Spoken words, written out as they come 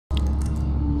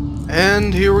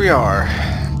And here we are,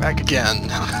 back again.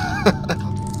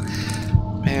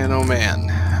 Man, oh man.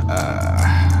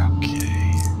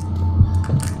 Okay.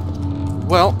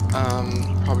 Well,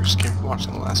 probably just came from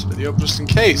watching the last video, but just in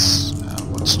case,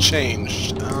 what's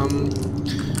changed?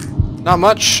 Not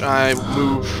much. I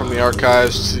moved from the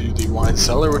archives to the wine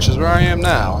cellar, which is where I am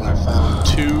now, and I found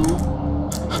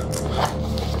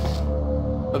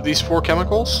 2 of these 4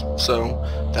 chemicals, so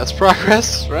that's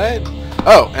progress, right?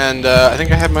 Oh, and I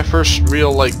think I had my first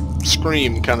real, like,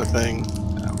 scream kind of thing.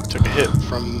 I took a hit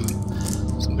from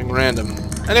something random.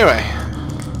 Anyway,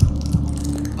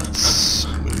 let's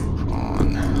move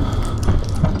on.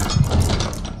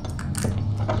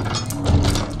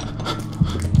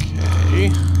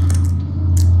 Okay.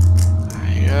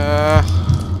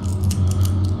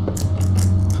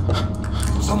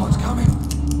 Someone's coming.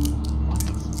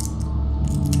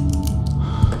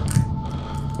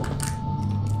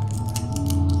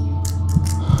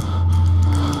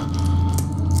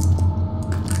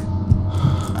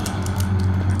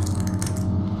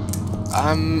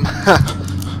 I'm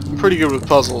pretty good with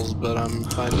puzzles, but I'm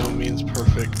by no means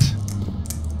perfect.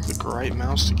 Click the right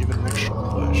mouse to give it an extra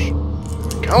push.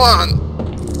 Come on!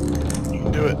 You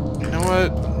can do it. You know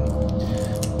what?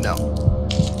 No.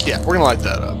 Yeah, we're gonna light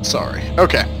that up. Sorry.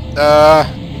 Okay.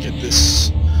 Get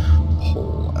this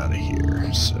hole out of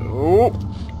here. So...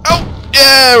 Oh!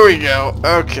 There we go!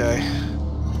 Okay.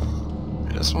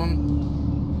 This one?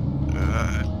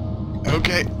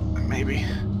 Okay. Maybe.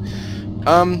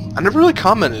 I never really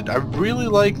commented. I really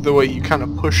like the way you kind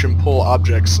of push and pull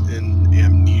objects in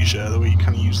Amnesia, the way you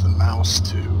kind of use the mouse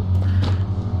to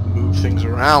move things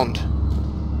around.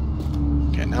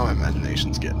 Okay, now my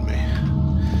imagination's getting me.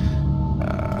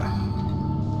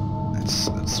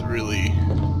 That's really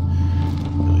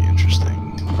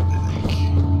interesting, I think.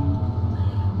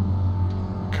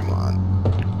 Come on.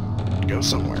 Go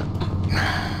somewhere.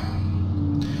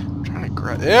 I'm trying to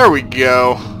grab... There we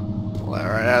go!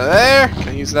 Right out of there. Can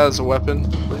I use that as a weapon,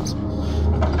 please?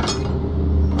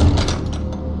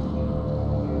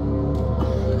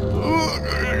 Ooh,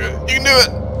 you can do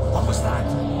it. What was that?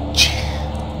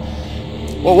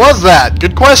 What was that?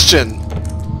 Good question.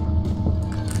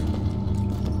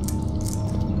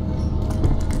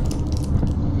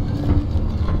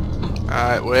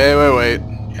 Alright, wait.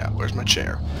 Yeah, where's my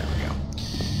chair? There we go.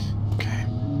 Okay.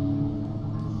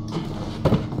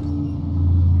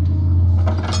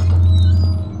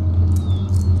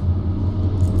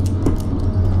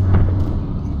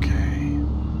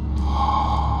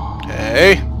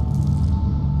 Okay.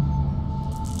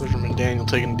 Fisherman Daniel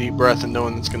taking a deep breath and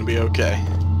knowing it's gonna be okay.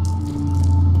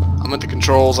 I'm at the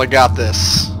controls, I got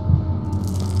this.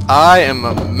 I am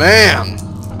a man!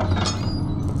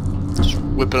 Just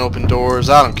whipping open doors,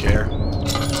 I don't care.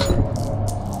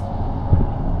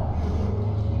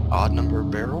 Odd number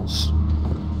of barrels?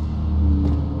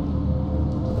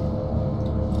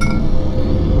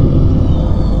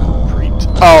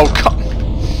 Oh, come.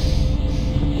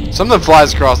 Something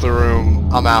flies across the room.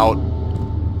 I'm out.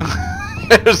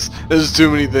 there's too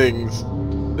many things.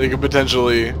 They could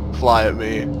potentially fly at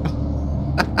me.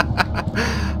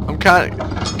 I'm kind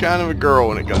of a girl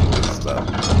when it comes to this stuff.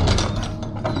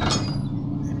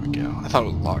 There we go. I thought it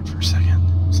was locked for a second.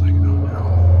 It's like, oh no.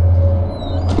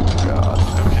 God.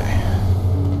 Okay.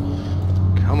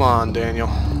 Come on, Daniel.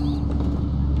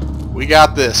 We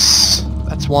got this.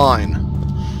 That's wine.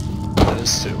 That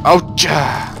is too. Oh,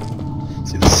 yeah.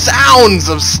 See the sounds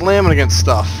of slamming against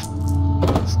stuff.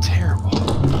 It's terrible.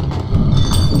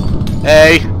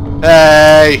 Hey!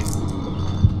 Hey!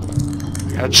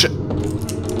 I got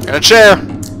a chair!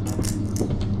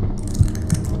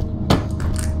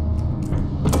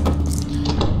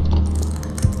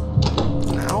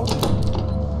 Now?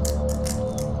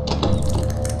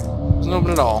 Doesn't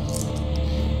open at all.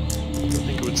 I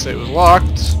think it would say it was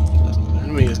locked. The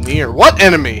enemy is near. What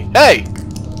enemy? Hey!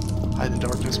 Hide the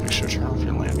darkness, make sure to turn off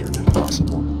your lantern if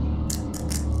possible.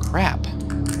 Crap.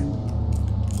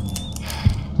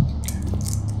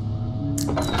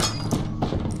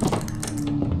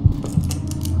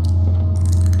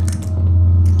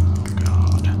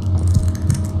 Oh god.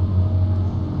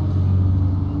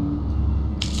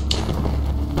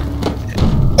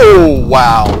 Oh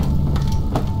wow.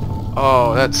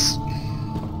 Oh, that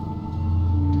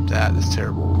is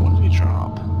terrible. What did he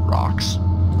drop? Rocks.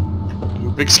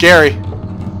 Big scary.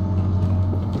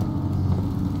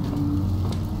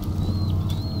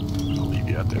 I'll leave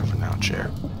you out there for now, chair.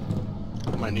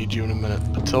 I might need you in a minute.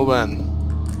 Until then,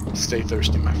 stay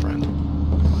thirsty, my friend.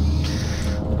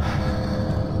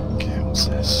 Okay, what's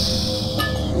this?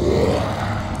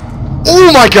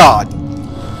 Oh my god!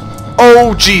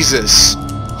 Oh Jesus!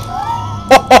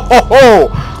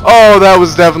 Oh, that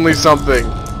was definitely something.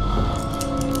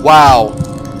 Wow.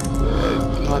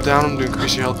 Not down them to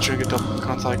increase your health. Drink a double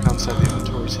contact inside the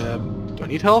inventory tab. Do I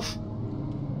need health?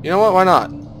 You know what? Why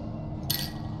not?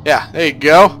 Yeah, there you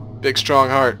go. Big strong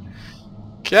heart.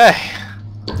 Okay.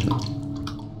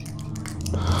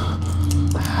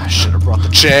 I should have brought the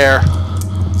chair.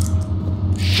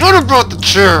 Should have brought the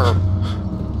chair.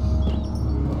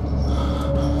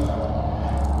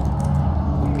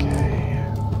 Okay.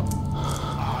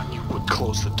 Oh, you would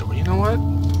close the door. You know what?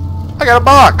 I got a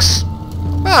box.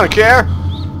 I don't care.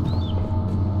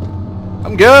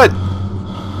 I'm good.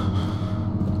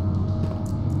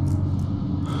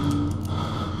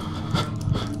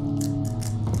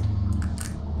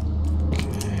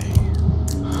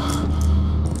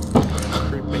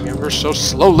 Ever so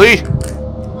slowly. You know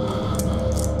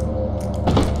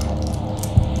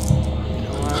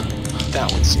what?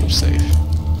 That one seems safe.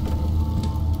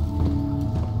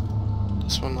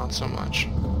 This one not so much.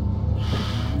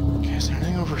 Okay, is there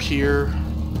anything over here?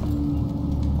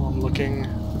 While I'm looking.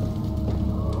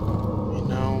 You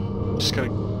know, just gotta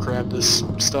grab this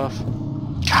stuff.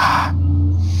 Ah!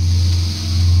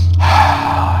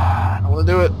 I don't wanna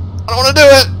do it. I don't wanna do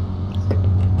it!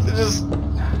 It just...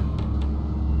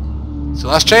 It's the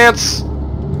last chance!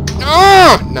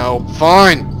 No,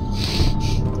 fine.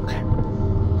 Okay.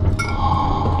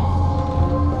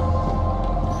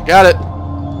 I got it.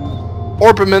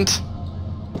 Orpiment.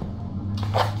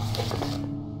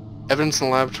 Evidence in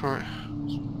the laboratory.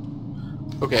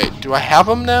 Okay, do I have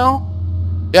them now?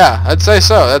 Yeah, I'd say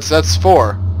so. That's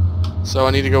 4. So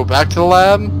I need to go back to the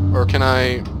lab? Or can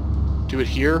I do it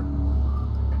here?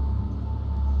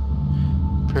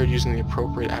 Prepared using the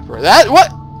appropriate apparatus. That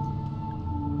what?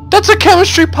 That's a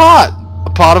chemistry pot! A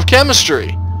pot of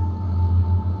chemistry!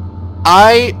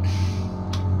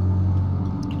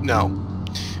 No.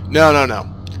 No.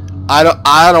 I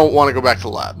don't want to go back to the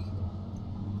lab.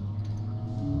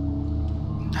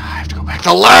 I have to go back to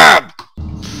the lab!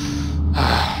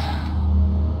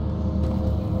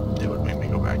 They would make me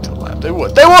go back to the lab. They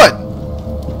would! They would!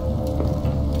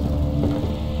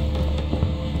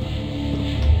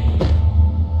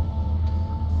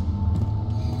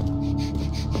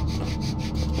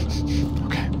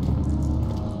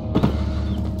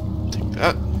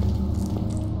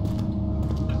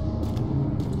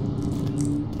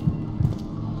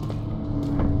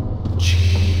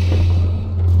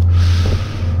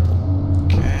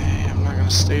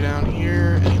 Stay down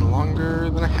here any longer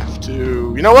than I have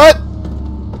to. You know what?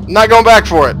 I'm not going back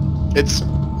for it. It's...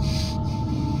 Come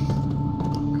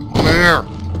here.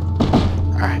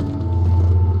 Alright.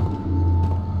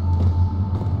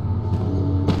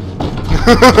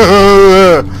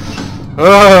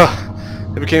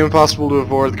 It became impossible to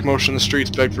avoid. The commotion in the streets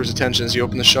begged for his attention. As he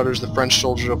opened the shutters, the French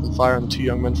soldiers opened fire on the 2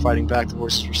 young men fighting back. The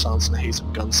voices were silenced in a haze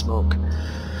of gun smoke.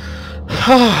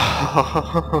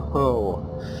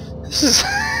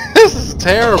 This is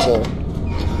terrible.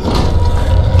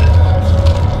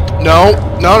 No.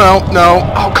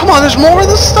 Oh, come on, there's more of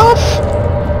this stuff?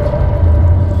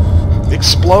 It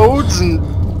explodes and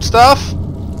stuff?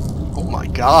 Oh my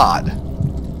god.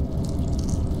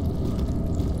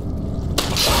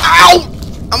 Ow!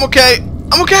 I'm okay.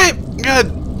 I'm good.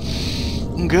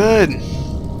 I'm good.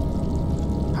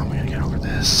 How am I gonna get over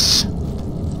this?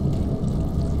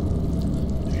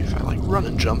 Maybe if I like run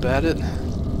and jump at it.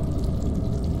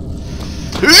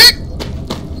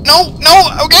 No,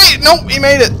 okay, no, he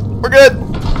made it. We're good.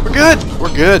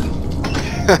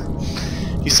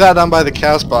 He sat down by the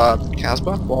Casbah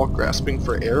wall, gasping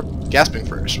for air.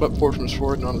 Swept forward from his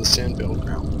forehead and onto the sand-veiled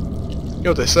ground. You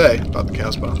know what they say about the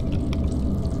Casbah?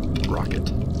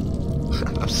 Rocket.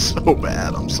 I'm so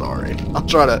bad. I'm sorry. I'll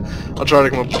try to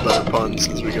come up with better puns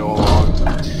as we go along.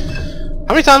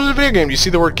 How many times in a video game do you see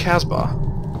the word Casbah?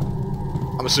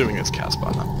 I'm assuming it's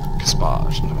Casbah, not Casbah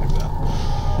or something like that.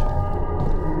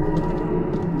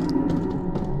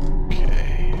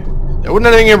 There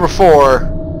wasn't anything here before.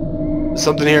 There's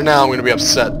something here now. I'm going to be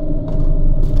upset.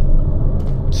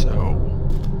 So,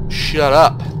 shut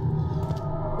up.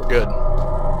 We're good.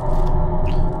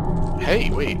 Hey,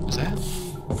 wait, is that?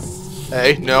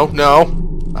 Hey, no.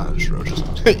 Ah, just roaches.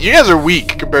 You guys are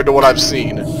weak compared to what I've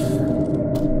seen.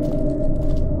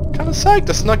 Kind of psyched.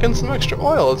 I snuck in some extra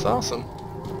oil. It's awesome.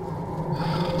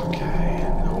 Okay,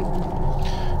 no.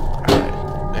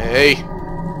 Alright. Hey.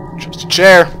 Just a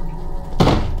chair.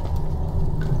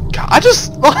 I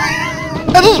just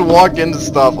walk into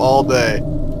stuff all day.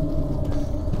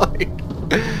 Like,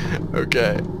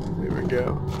 okay, here we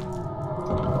go.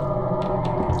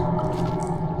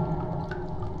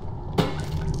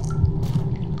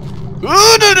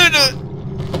 Ooh, no.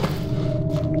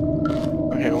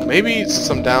 maybe since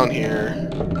I'm down here,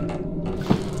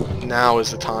 now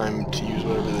is the time to use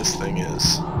whatever this thing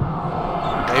is.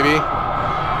 Maybe?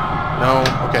 No?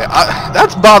 Okay,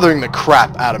 that's bothering the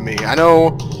crap out of me. I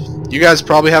know you guys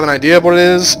probably have an idea of what it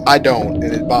is. I don't,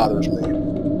 and it bothers me.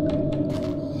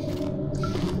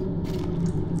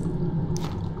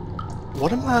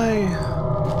 What am I...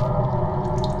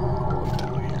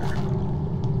 down here.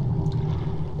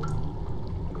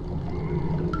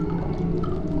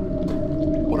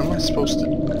 What am I supposed to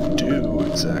do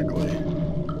exactly?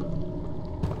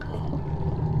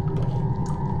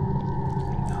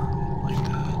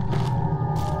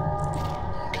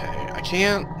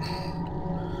 Can't.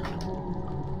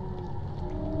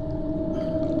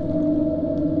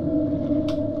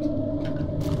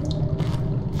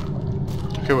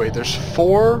 Okay, wait. There's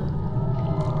 4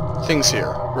 things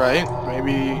here, right?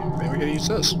 Maybe I gotta use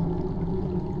this.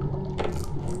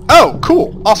 Oh,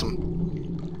 cool, awesome.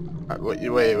 All right,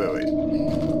 wait.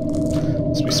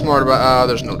 Let's be smart about.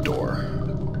 There's no door.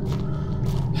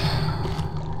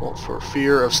 Well, for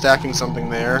fear of stacking something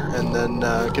there and then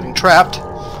getting trapped.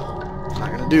 Not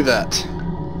gonna do that.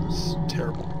 It's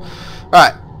terrible.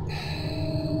 Alright.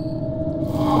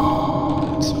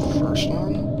 That's the first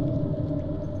one.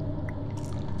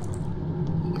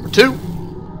 Number 2.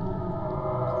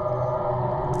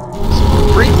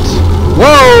 Concrete.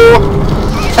 Whoa!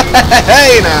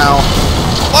 Hey now!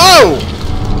 Whoa!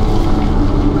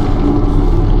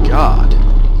 God.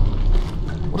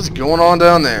 What is going on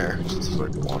down there? It's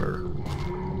like water.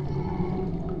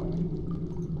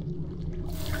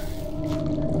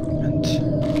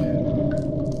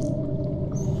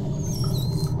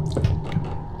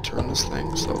 This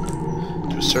thing, so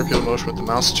do a circular motion with the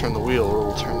mouse to turn the wheel, or it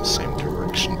will turn the same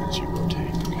direction as you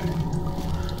rotate.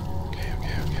 Okay.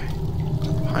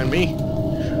 Behind me.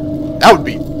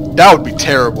 That would be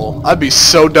terrible. I'd be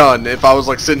so done if I was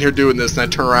like sitting here doing this and I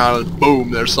turn around and boom,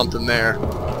 there's something there.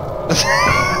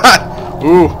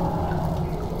 Ooh.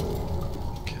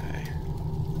 Okay.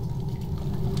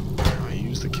 I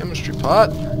use the chemistry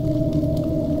pot.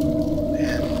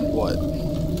 And what?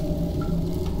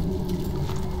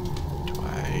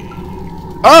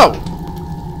 Oh!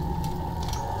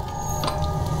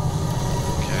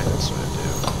 Okay, that's what I do.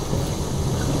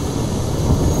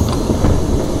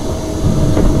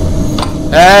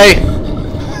 Hey!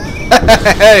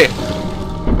 Hey!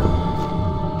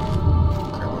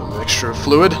 Grab a mixture of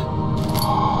fluid.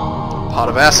 Pot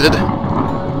of acid.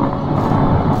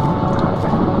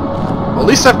 Well, at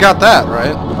least I've got that,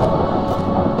 right?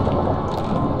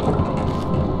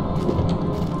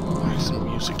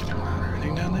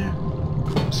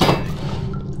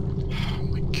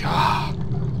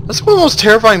 That's one of the most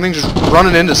terrifying things, just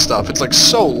running into stuff. It's like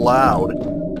so loud.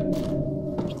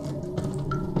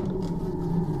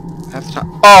 Half the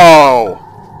time. Oh!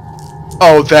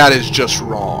 Oh, that is just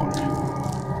wrong.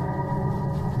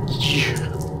 Yeah.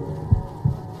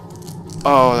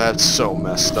 Oh, that's so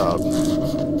messed up.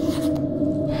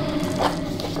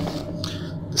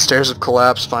 The stairs have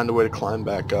collapsed. Find a way to climb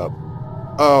back up.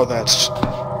 Oh, that's...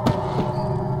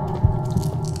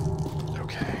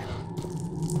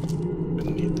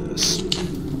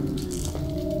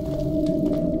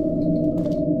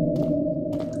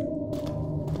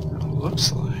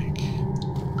 Looks like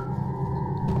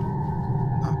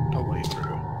no way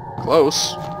through.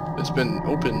 Close. It's been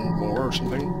open more or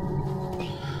something.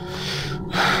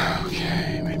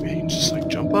 Okay, maybe I can just like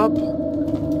jump up.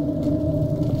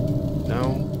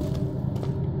 No.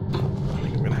 I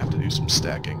think I'm gonna have to do some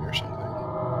stacking or something.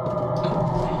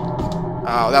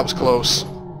 Oh, that was close.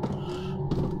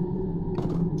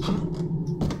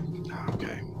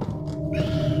 Okay.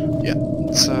 Yeah,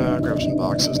 let's grab some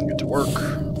boxes and get to work.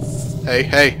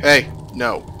 Hey!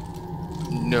 No.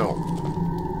 No.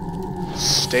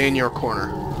 Stay in your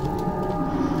corner.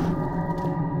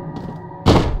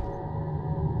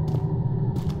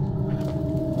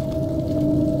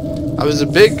 I was a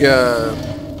big,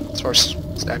 as far as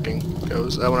stacking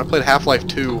goes, when I played Half-Life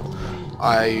 2,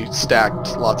 I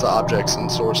stacked lots of objects in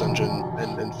Source Engine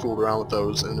and fooled around with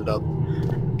those, ended up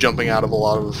jumping out of a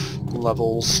lot of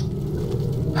levels.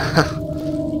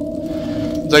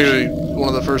 It's actually one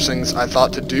of the first things I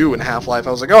thought to do in Half-Life.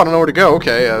 I was like, oh, I don't know where to go.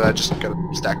 Okay, I just gotta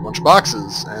stack a bunch of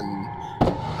boxes and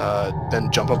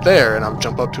then jump up there, and I would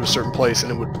jump up to a certain place,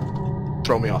 and it would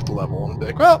throw me off the level, and I'd be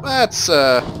like, well, that's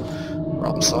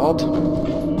problem solved.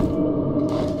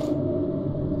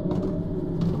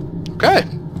 Okay,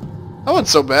 that wasn't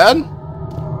so bad.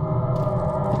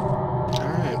 All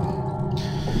right,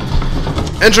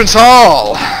 entrance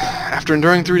hall. After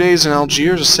enduring 3 days in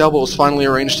Algiers, a sailboat was finally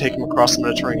arranged to take him across the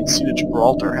Mediterranean Sea to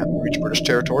Gibraltar. Having reached British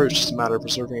territory, it was just a matter of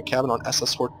reserving a cabin on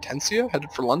SS Hortensia,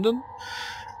 headed for London.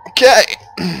 Okay.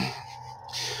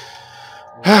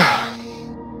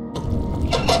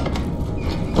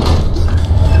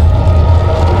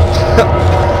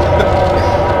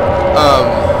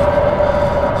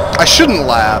 I shouldn't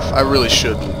laugh. I really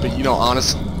shouldn't. But you know,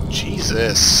 honest,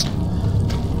 Jesus.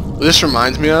 What this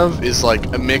reminds me of is like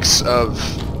a mix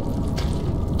of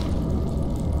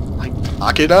like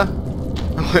Akira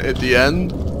at the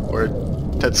end, where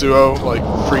Tetsuo like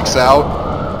freaks out,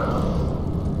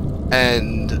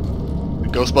 and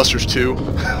Ghostbusters 2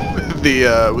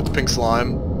 with the pink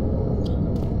slime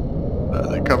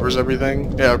that covers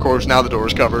everything. Yeah, of course. Now the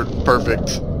door's covered.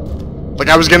 Perfect. Like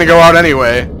I was gonna go out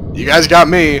anyway. You guys got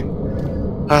me.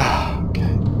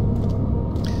 Okay.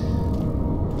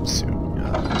 Let's see what we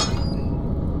got.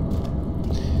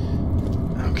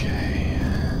 Okay.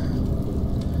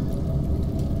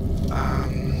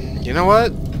 You know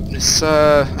what? This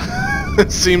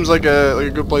it seems like a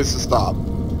good place to stop.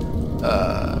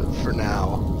 For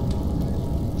now.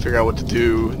 Figure out what to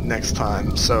do next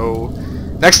time. So,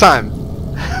 next time,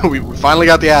 we finally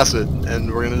got the acid,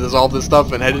 and we're gonna dissolve this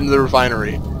stuff and head into the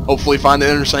refinery. Hopefully find the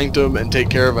inner sanctum and take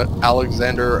care of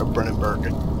Alexander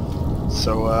Brennenberg.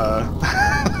 So,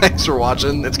 thanks for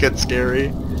watching. It's getting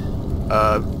scary.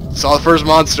 Saw the first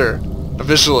monster,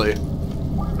 officially.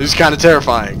 It was kind of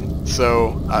terrifying,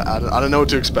 so I don't know what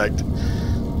to expect.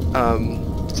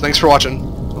 So thanks for watching.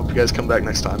 Hope you guys come back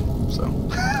next time. So,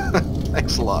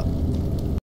 thanks a lot.